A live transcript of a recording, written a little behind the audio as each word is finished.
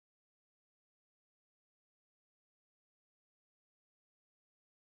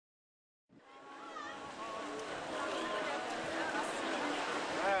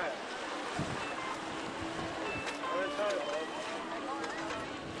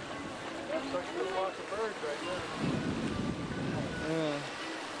Looks like a flock of birds right now.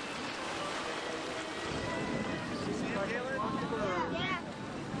 See it, Galen? Yeah.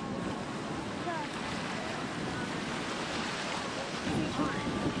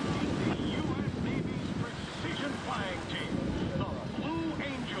 The U.S. Navy's precision flying team, the Blue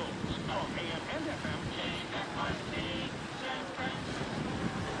Angels, from AM and FM.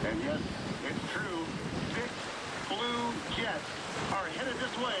 And yes, it's true. 6 blue jets are headed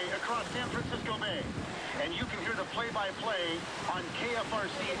this way across San Francisco Bay. And you can hear the play-by-play on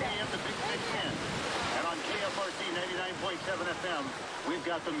KFRC AM, the Big 610. And on KFRC 99.7 FM, we've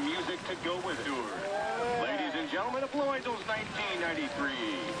got the music to go with it. Ladies and gentlemen, the Blue Angels 1993.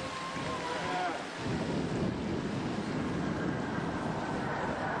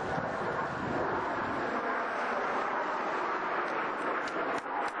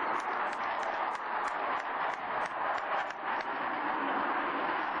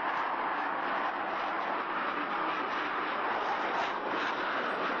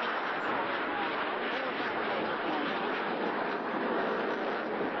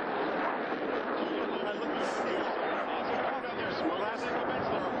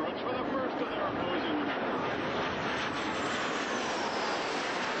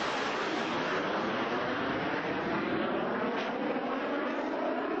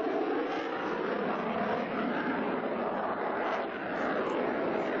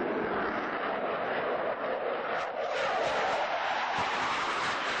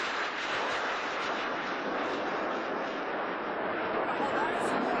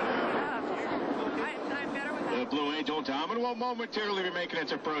 Blue Angel Diamond will momentarily be making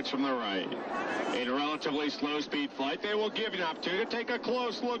its approach from the right. In a relatively slow-speed flight, they will give you an opportunity to take a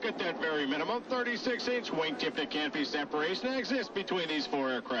close look at that very minimum 36-inch wingtip to canopy separation that exists between these 4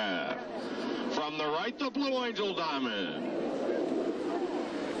 aircraft. From the right, the Blue Angel Diamond.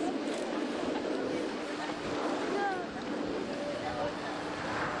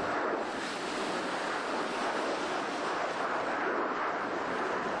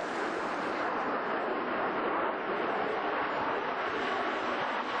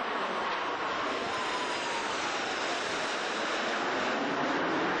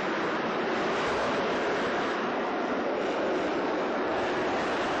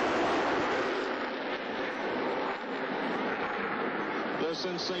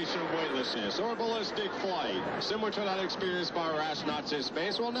 Sensation of weightlessness or ballistic flight, similar to that experienced by our astronauts in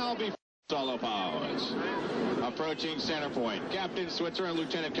space, will now be solo powers. Approaching center point, Captain Switzer and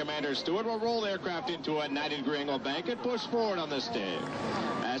Lieutenant Commander Stewart will roll the aircraft into a 90-degree angle bank and push forward on the stick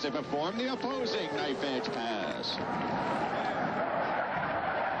as they perform the opposing knife edge pass.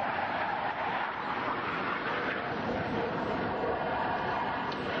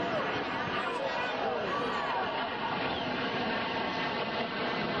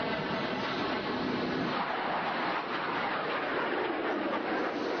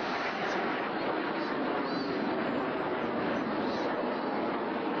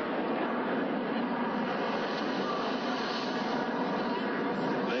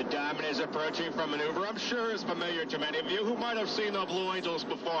 Approaching from maneuver I'm sure is familiar to many of you who might have seen the Blue Angels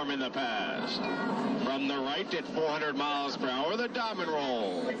perform in the past. From the right at 400 miles per hour, the diamond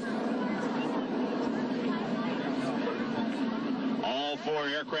roll. All 4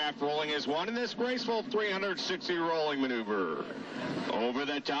 aircraft rolling as one in this graceful 360 rolling maneuver. Over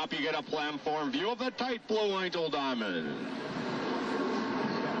the top, you get a platform view of the tight Blue Angel Diamond.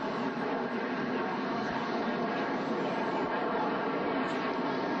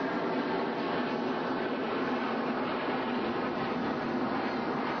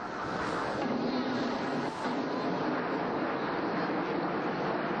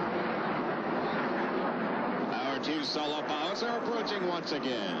 Solo pilots are approaching once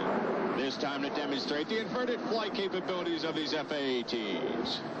again, this time to demonstrate the inverted flight capabilities of these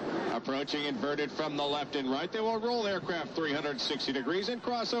FA-18s. Approaching inverted from the left and right, they will roll aircraft 360 degrees and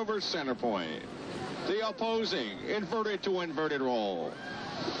cross over center point. The opposing inverted to inverted roll.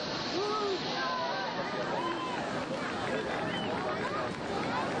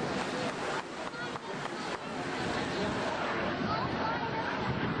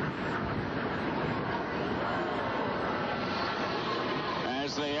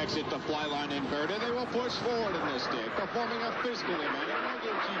 As they exit the fly line inverted, they will push forward in this stick, performing a fiscally managed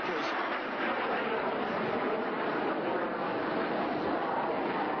push.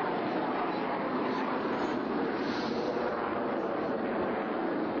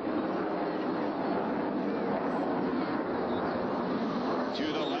 To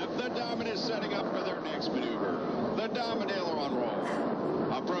the left, the Diamond is setting up for their next maneuver. The Diamond aileron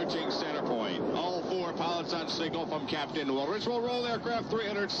roll. Approaching center point. All four pilots on signal from Captain Woolrich will roll aircraft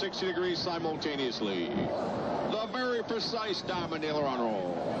 360 degrees simultaneously. The very precise Diamond aileron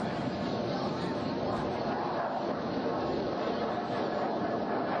roll.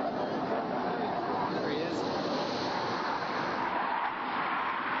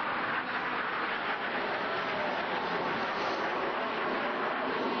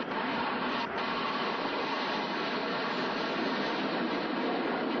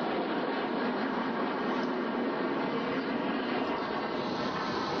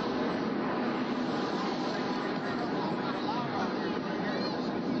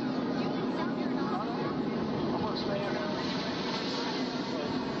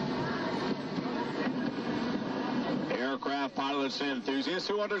 Aircraft pilots and enthusiasts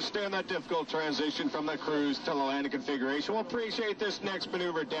who understand that difficult transition from the cruise to the landing configuration will appreciate this next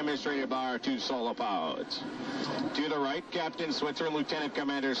maneuver demonstrated by our two solo pilots. To the right, Captain Switzer and Lieutenant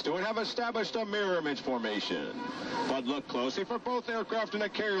Commander Stewart have established a mirror image formation. But look closely for both aircraft in a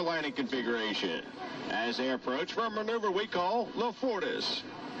carrier landing configuration as they approach for a maneuver we call the Fortis.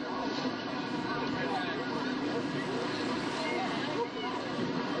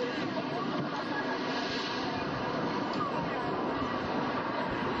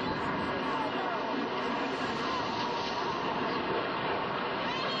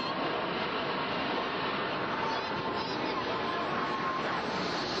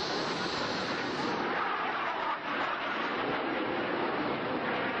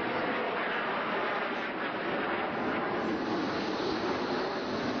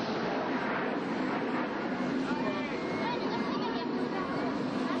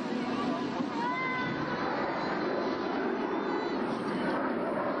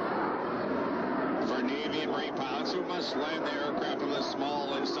 Who must land their aircraft on the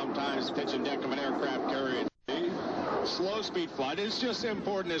small and sometimes pitching deck of an aircraft carrier. Slow-speed flight is just as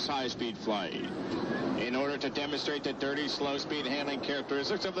important as high-speed flight. In order to demonstrate the dirty, slow-speed handling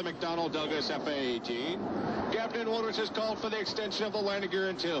characteristics of the McDonnell Douglas FA-18, Captain Woolrich has called for the extension of the landing gear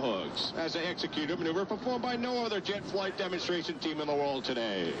and tail hooks as they execute a maneuver performed by no other jet flight demonstration team in the world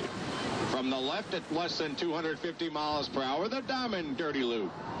today. From the left at less than 250 miles per hour, the Diamond Dirty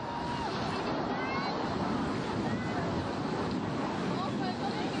Loop.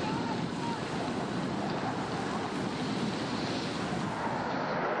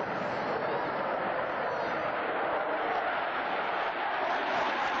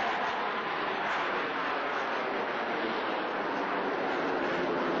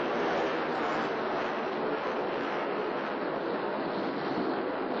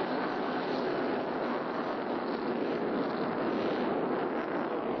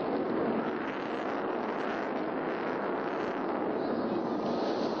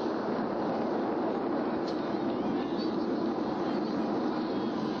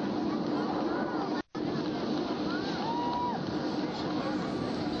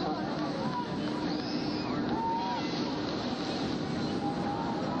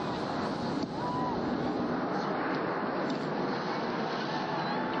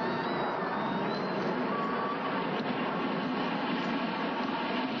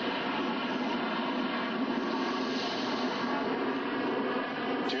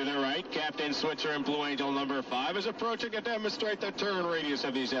 Captain Switzer and Blue Angel number 5 is approaching to demonstrate the turn radius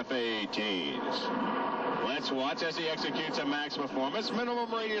of these FA-18s. Let's watch as he executes a max performance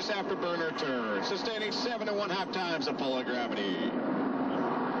minimum radius afterburner turn, sustaining 7 1/2 times the pull of gravity.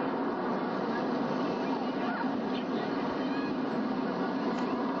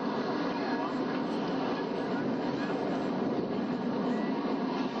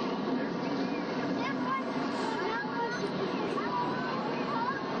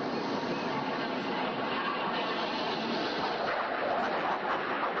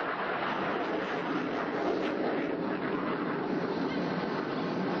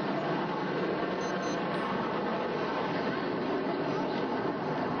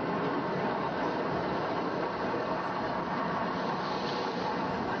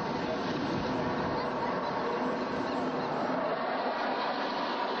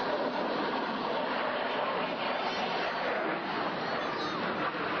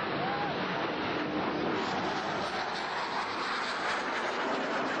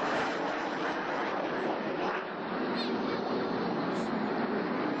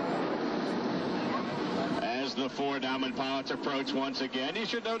 As the four Diamond pilots approach once again, you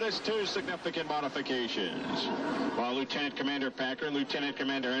should notice two significant modifications. While Lieutenant Commander Packer and Lieutenant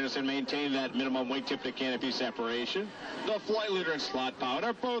Commander Anderson maintain that minimum wingtip to canopy separation, the flight leader and slot pilot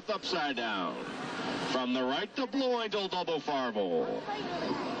are both upside down. From the right, the Blue Angel double farball.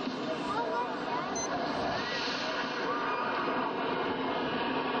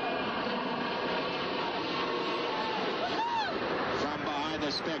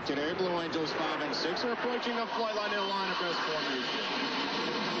 the spectator. Blue Angels 5 and 6 are approaching the flight line in line abreast formation.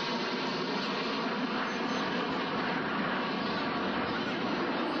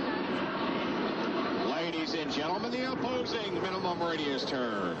 Ladies and gentlemen, the opposing minimum radius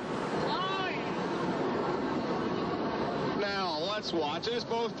turn. Now, let's watch as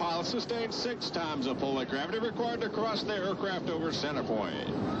both pilots sustain 6 times the pull of gravity required to cross the aircraft over center point.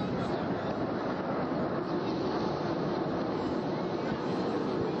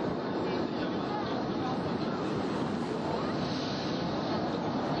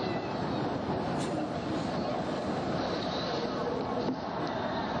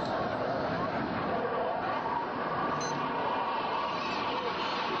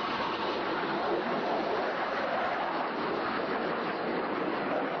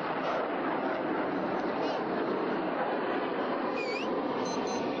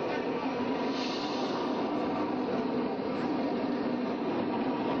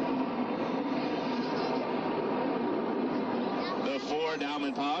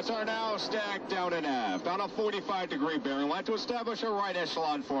 Downwind pilots are now stacked down and aft on a 45-degree bearing line to establish a right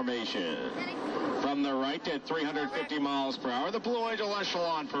echelon formation. From the right at 350 miles per hour, the Blue Angel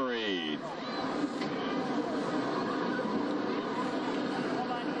echelon parade.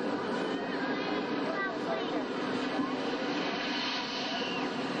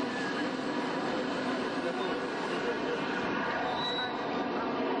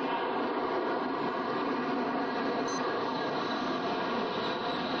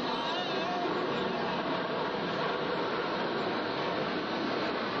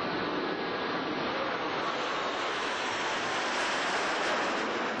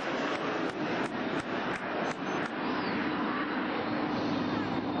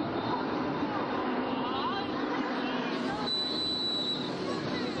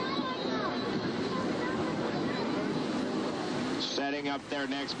 Setting up their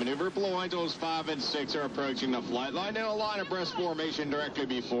next maneuver, Blue Angels 5 and 6 are approaching the flight line in a line abreast formation directly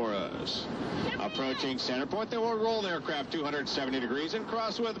before us. Approaching center point, they will roll the aircraft 270 degrees and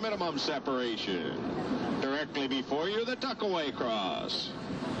cross with minimum separation. Directly before you, the tuck-away cross.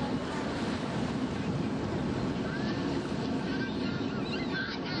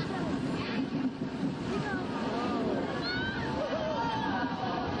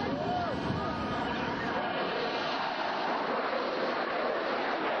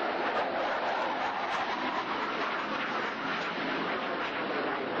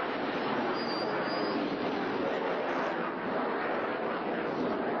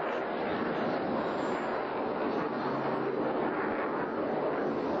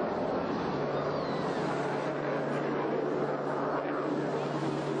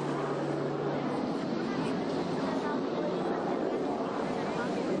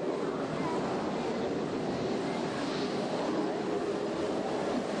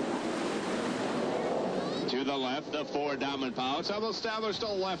 To the left, the 4 dominant pilots have established a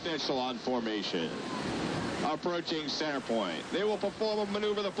left echelon formation. Approaching center point, they will perform a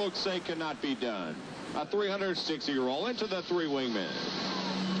maneuver the books say cannot be done. A 360 roll into the 3 wingmen.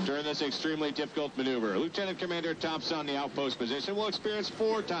 During this extremely difficult maneuver, Lieutenant Commander Thompson on the outpost position will experience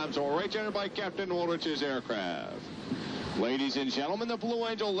 4 times the rate generated by Captain Woolrich's aircraft. Ladies and gentlemen, the Blue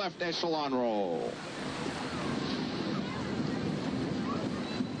Angel left echelon roll.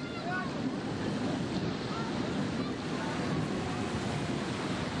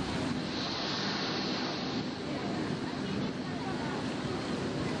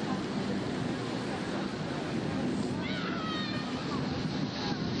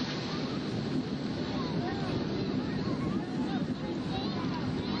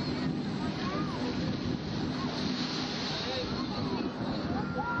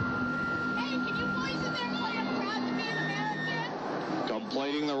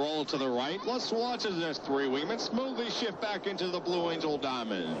 Completing the roll to the right, let's watch as this 3 wingmen smoothly shift back into the Blue Angel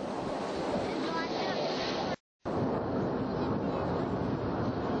diamond.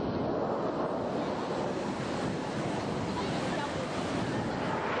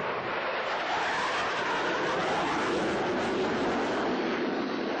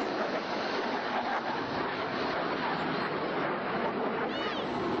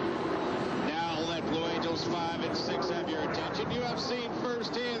 Now let Blue Angels 5 and 6 have your attention. You have seen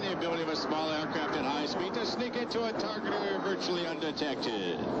firsthand the ability of a small aircraft at high speed to sneak into a target area virtually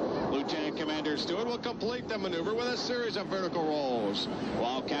undetected. Lieutenant Commander Stewart will complete the maneuver with a series of vertical rolls,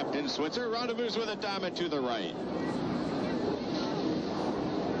 while Captain Switzer rendezvous with a diamond to the right.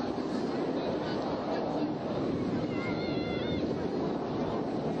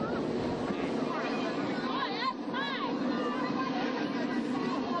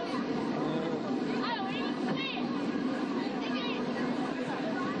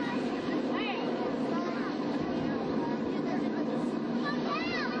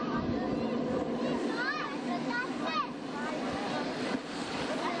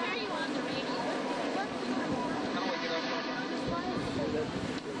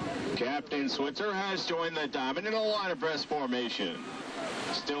 Captain Switzer has joined the diamond in a line abreast formation.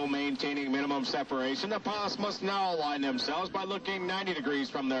 Still maintaining minimum separation, the pilots must now align themselves by looking 90 degrees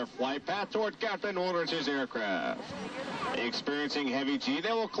from their flight path toward Captain Woolrich's aircraft. Experiencing heavy G,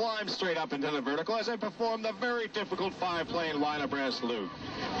 they will climb straight up into the vertical as they perform the very difficult 5-plane line abreast loop.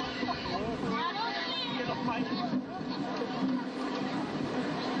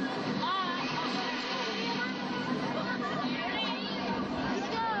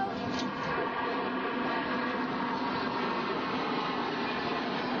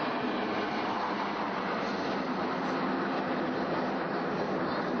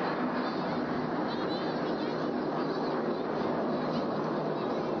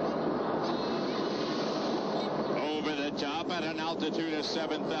 At an altitude of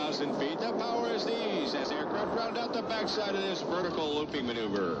 7,000 feet, the power is these as aircraft round out the backside of this vertical looping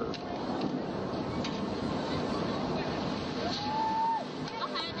maneuver.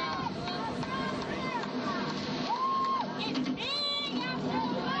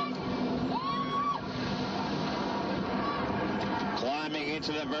 Climbing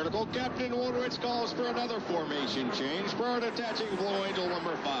into the vertical, Captain Woolrich calls for another formation change prior to attaching Blue Angel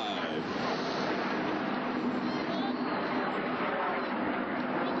number 5.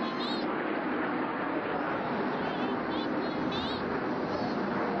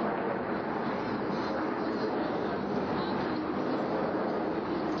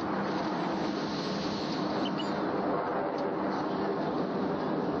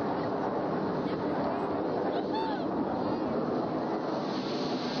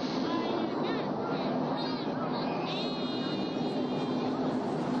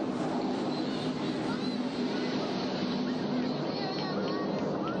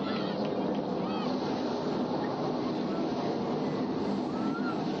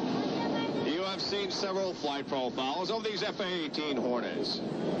 Seen several flight profiles of these FA-18 Hornets.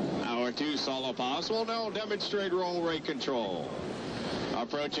 Our two solo pilots will now demonstrate roll rate control.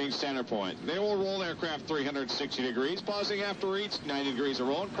 Approaching center point, they will roll aircraft 360 degrees, pausing after each 90 degrees of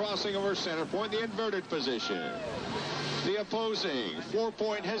roll and crossing over center point, the inverted position. The opposing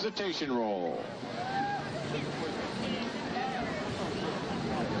 4-point hesitation roll.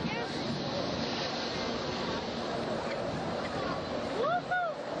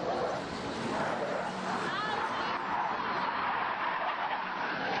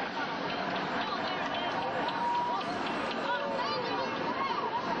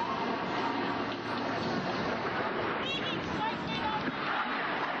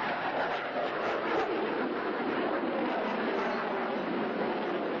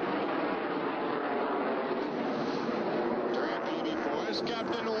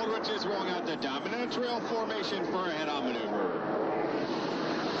 Captain Woolrich is rolling out the diamond in a trail formation for a head-on maneuver.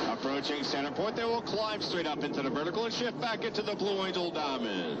 Approaching center point, they will climb straight up into the vertical and shift back into the Blue Angel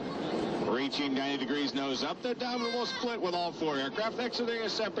diamond. Reaching 90 degrees nose up, the diamond will split with all 4 aircraft exiting a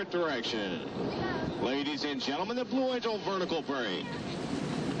separate direction. Ladies and gentlemen, the Blue Angel vertical break.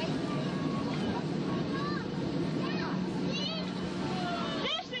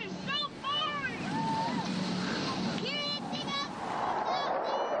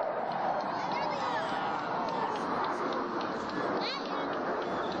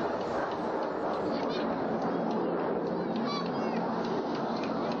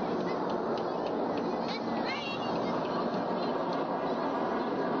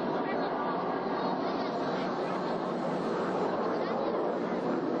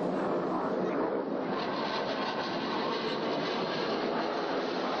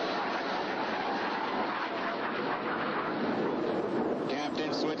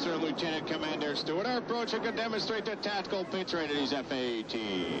 Switzer and Lieutenant Commander Stewart are approaching to demonstrate the tactical pitch rate of these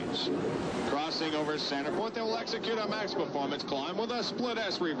FA-18s. Crossing over center point, they will execute a max performance climb with a split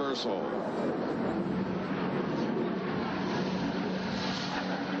S reversal.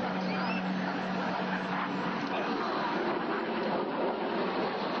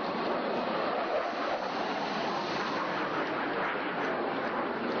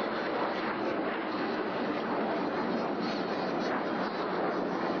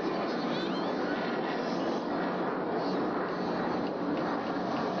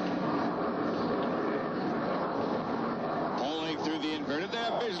 They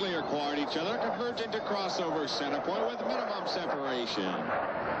have visually acquired each other, converging to crossover center point with minimum separation.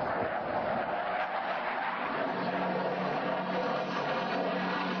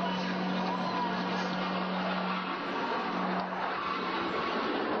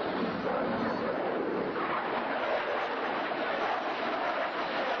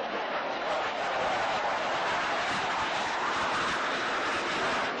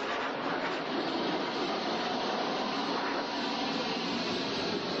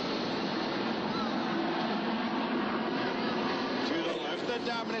 The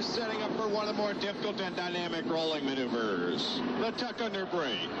Diamond is setting up for one of the more difficult and dynamic rolling maneuvers. The tuck under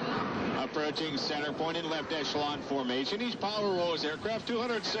brake. Approaching center point in left echelon formation, each power rolls aircraft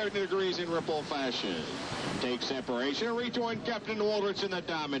 270 degrees in ripple fashion. Take separation and rejoin Captain Waldrich in the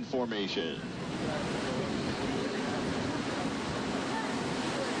Diamond formation.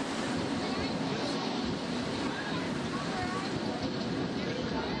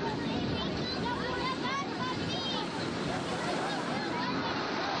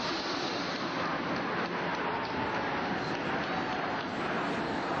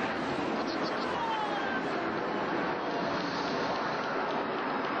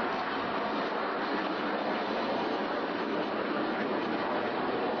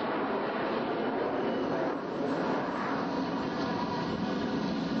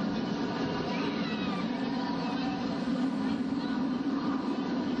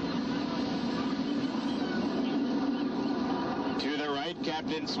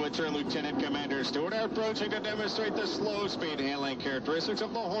 Captain Switcher and Lieutenant Commander Stewart are approaching to demonstrate the slow speed handling characteristics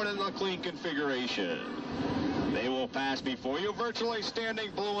of the Hornet in the clean configuration. They will pass before you, virtually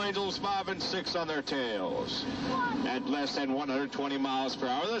standing Blue Angels 5 and 6 on their tails. At less than 120 miles per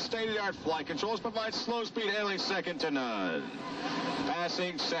hour, the state-of-the-art flight controls provide slow speed handling second to none.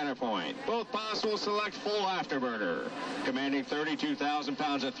 Passing center point. Both pilots will select full afterburner, commanding 32,000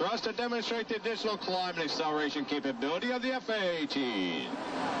 pounds of thrust to demonstrate the additional climb and acceleration capability of the FA-18.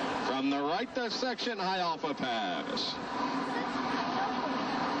 From the right, the section high alpha pass.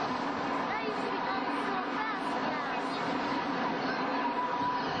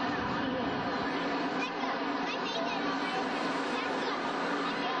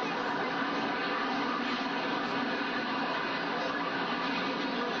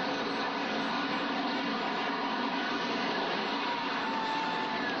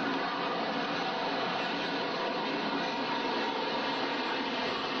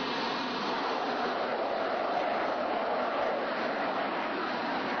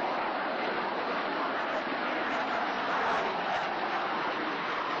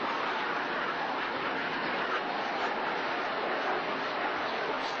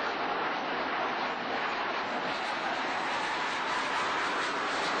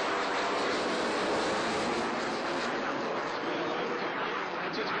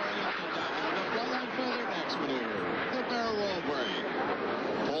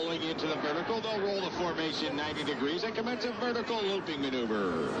 Into the vertical, they'll roll the formation 90 degrees and commence a vertical looping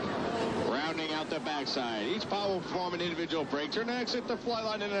maneuver. Rounding out the backside, each pilot will perform an individual brake turn and exit the flight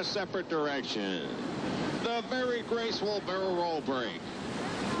line in a separate direction. The very graceful barrel roll brake.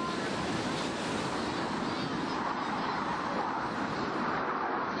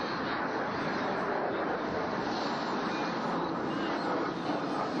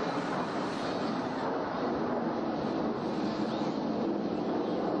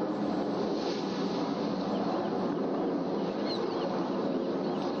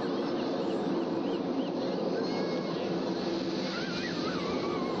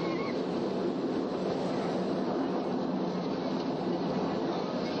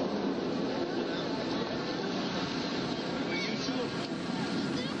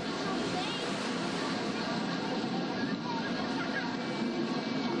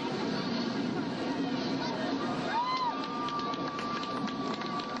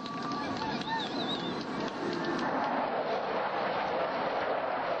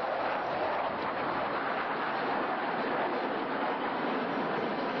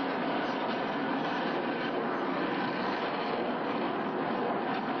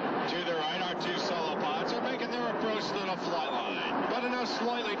 Two solo pilots are making their approach to the flight line, but in a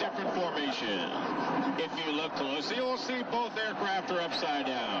slightly different formation. If you look closely, you'll see both aircraft are upside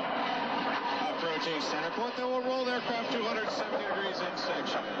down. Approaching center point, they will roll their aircraft 270 degrees in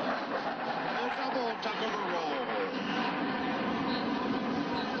section. The double tuck-over roll.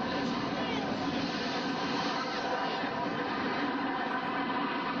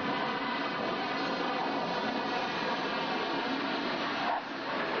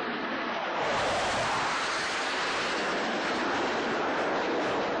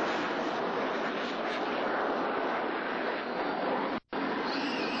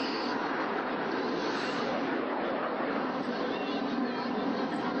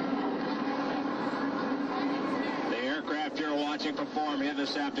 You're watching perform here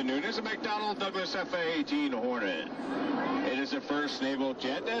this afternoon is a McDonnell Douglas FA-18 Hornet. It is the first naval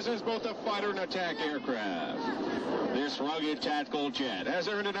jet, as is both a fighter and attack aircraft. This rugged tactical jet has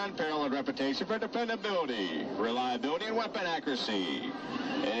earned an unparalleled reputation for dependability, reliability, and weapon accuracy.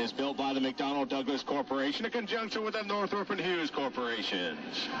 It is built by the McDonnell Douglas Corporation in conjunction with the Northrop and Hughes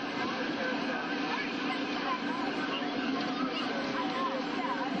Corporations.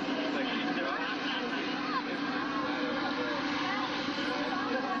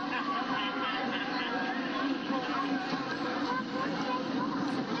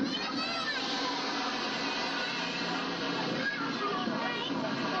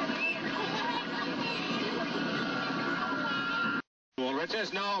 Rich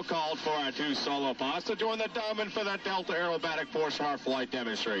has now called for our two solo pilots to join the diamond for the Delta aerobatic portion of our flight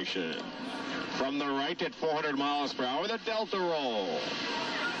demonstration. From the right at 400 miles per hour, the Delta roll.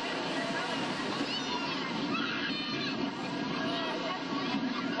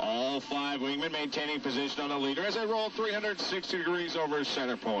 All 5 wingmen maintaining position on the leader as they roll 360 degrees over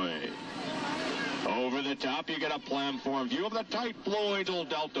center point. Over the top, you get a platform view of the tight Blue Angel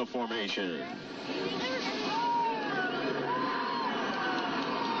Delta formation.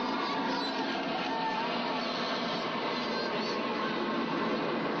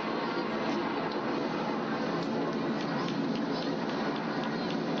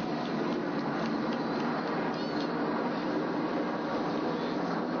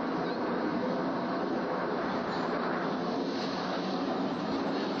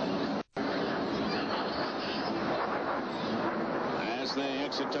 As they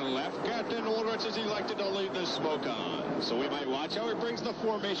exit to the left, Captain Woolrich is elected to leave the smoke on. So we might watch how he brings the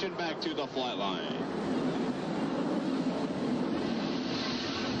formation back to the flight line.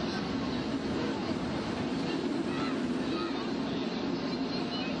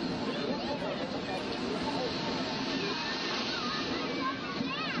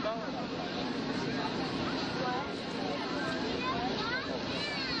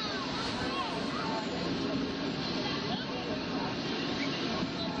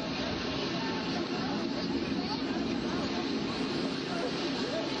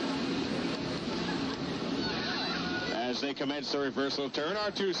 As they commence the reversal turn,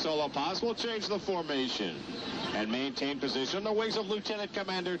 our two solo pilots will change the formation and maintain position on the wings of Lieutenant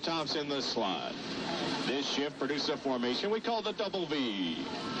Commander Thompson in the slot. This shift produces a formation we call the double V.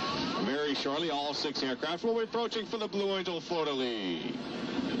 Very shortly, all 6 aircraft will be approaching for the Blue Angel fleur-de-lis.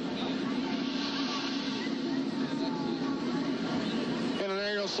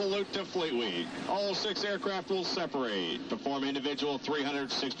 Salute to Fleet Week. All 6 aircraft will separate, perform individual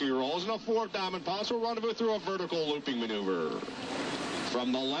 360 rolls, and a 4 diamond pilots will rendezvous through a vertical looping maneuver.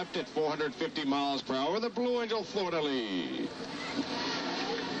 From the left at 450 miles per hour, the Blue Angel fleur-de-lis.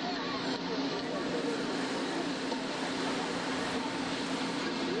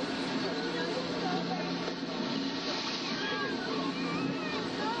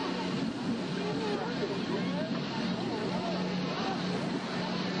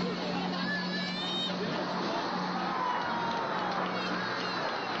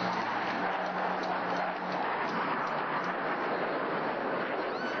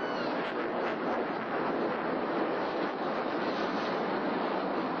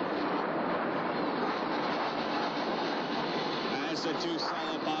 As the 2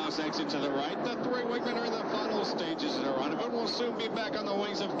 solo pilots exit to the right, the 3 wingmen are in the final stages of the rendezvous and will soon be back on the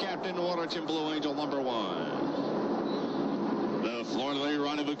wings of Captain Woolrich and Blue Angel number 1. The fleur-de-lis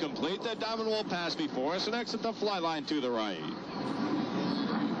rendezvous complete, the diamond will pass before us and exit the flight line to the right.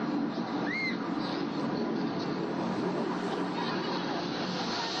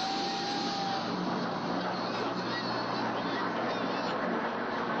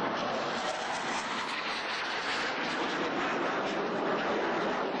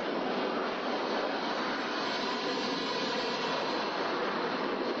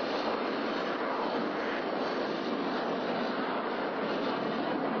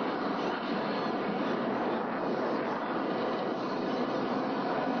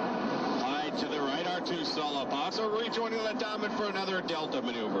 Two solo pilots are rejoining the diamond for another Delta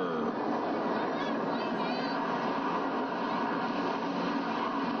maneuver.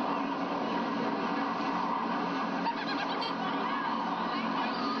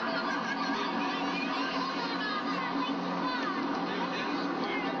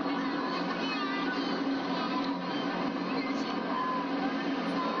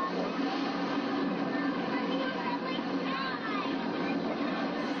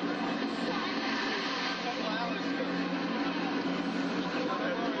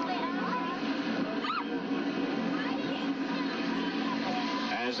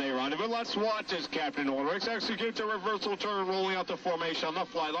 As they rendezvous, let's watch as Captain Woolrich executes a reversal turn, rolling out the formation on the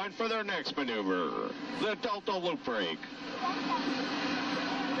flight line for their next maneuver, the Delta loop break.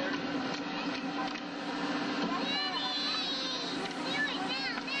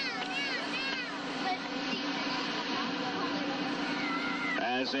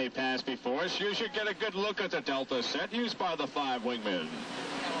 As they pass before us, you should get a good look at the Delta set used by the 5 wingmen.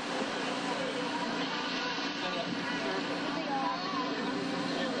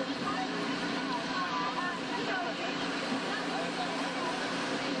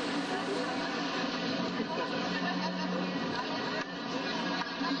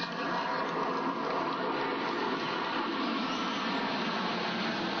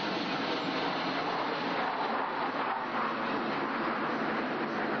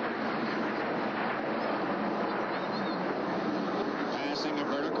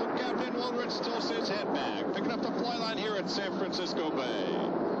 Captain Wildred still sits head back, picking up the fly line here at San Francisco Bay.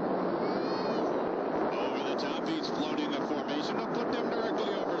 Over the top, he's floating the formation to put them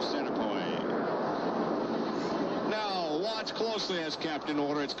directly over center point. Now, watch closely as Captain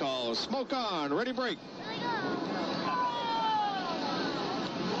Wildred's calls. Smoke on, ready, break.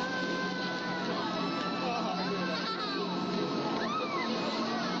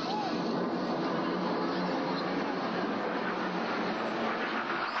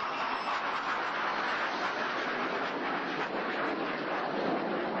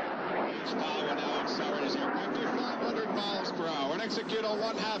 Execute a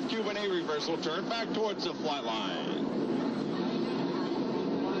 1/2 Cuban A reversal turn back towards the flight line.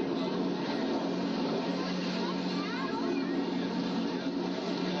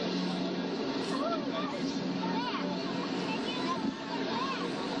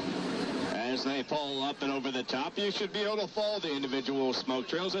 As they pull up and over the top, you should be able to follow the individual smoke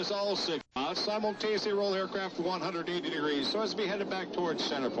trails as all 6 spots simultaneously roll aircraft 180 degrees so as to be headed back towards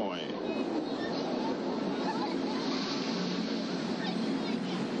center point.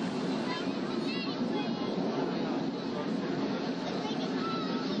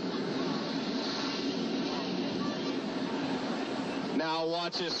 Now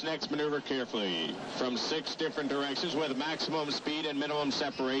watch this next maneuver carefully. From 6 different directions with maximum speed and minimum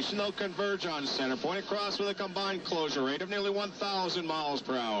separation, they'll converge on center point across with a combined closure rate of nearly 1,000 miles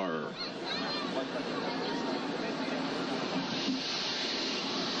per hour.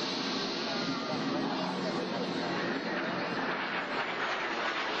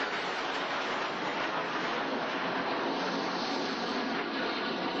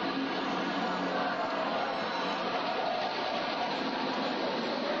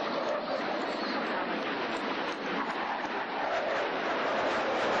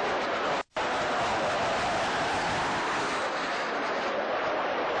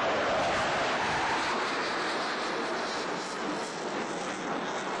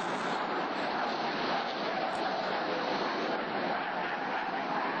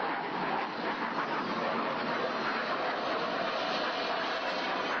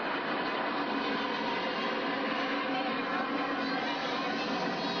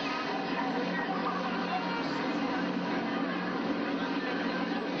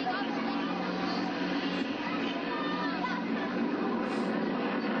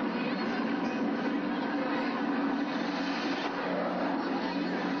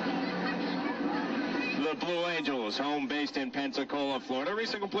 The Blue Angels, home based in Pensacola, Florida,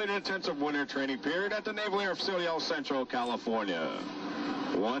 recently completed an intensive winter training period at the Naval Air Facility, El Centro, California.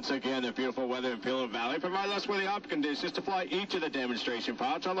 Once again, the beautiful weather in Pillar Valley provided us with the op conditions to fly each of the demonstration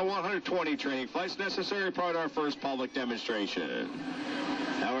pilots on the 120 training flights necessary prior to our first public demonstration.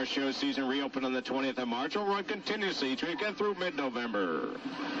 Our show season reopened on the 20th of March will run continuously each weekend through mid-November.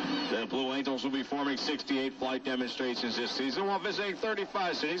 The Blue Angels will be performing 68 flight demonstrations this season while visiting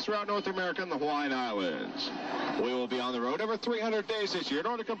 35 cities throughout North America and the Hawaiian Islands. We will be on the road over 300 days this year in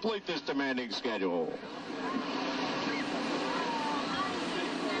order to complete this demanding schedule.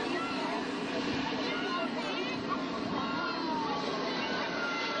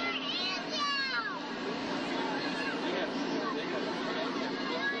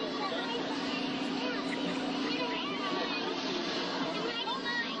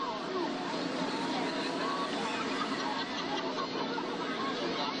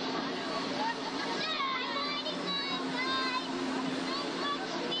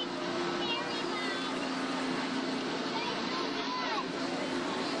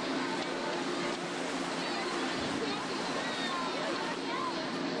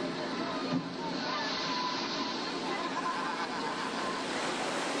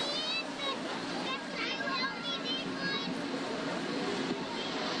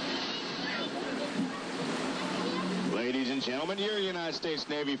 Ladies and gentlemen, your United States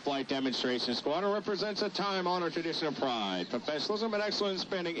Navy Flight Demonstration Squadron represents a time-honored tradition of pride, professionalism, and excellence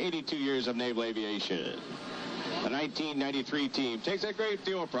spanning 82 years of naval aviation. The 1993 team takes a great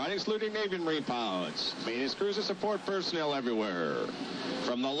deal of pride in saluting Navy and Marine pilots, maintenance crews, and support personnel everywhere.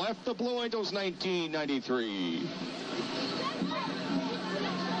 From the left, the Blue Angels 1993.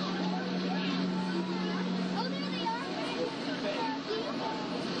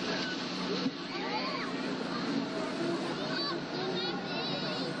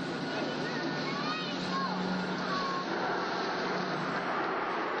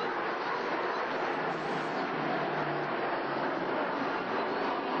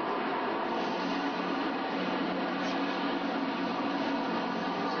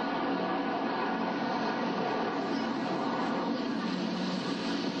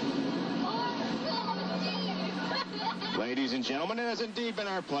 and gentlemen, it has indeed been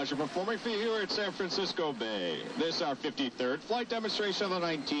our pleasure performing for you here at San Francisco Bay. This is our 53rd flight demonstration of the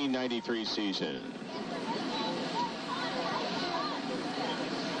 1993 season.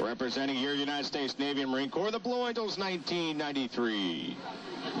 Representing here, United States Navy and Marine Corps, the Blue Angels 1993.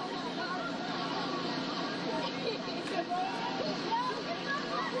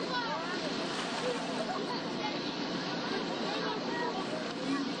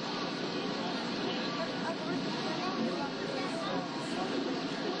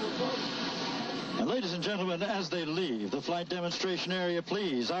 And ladies and gentlemen, as they leave the flight demonstration area,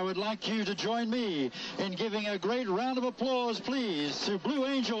 please, I would like you to join me in giving a great round of applause, please, to Blue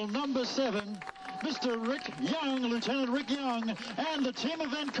Angel number 7, Mr. Rick Young, Lieutenant Rick Young, and the team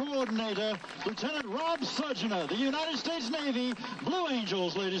event coordinator, Lieutenant Rob Sudgener, the United States Navy Blue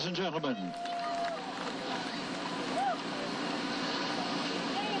Angels, ladies and gentlemen.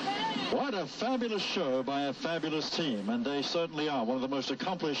 What a fabulous show by a fabulous team, and they certainly are one of the most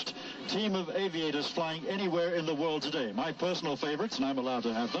accomplished team of aviators flying anywhere in the world today. My personal favorites, and I'm allowed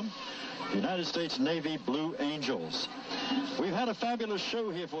to have them, the United States Navy Blue Angels. We've had a fabulous show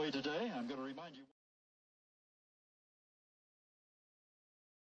here for you today. I'm going to remind you...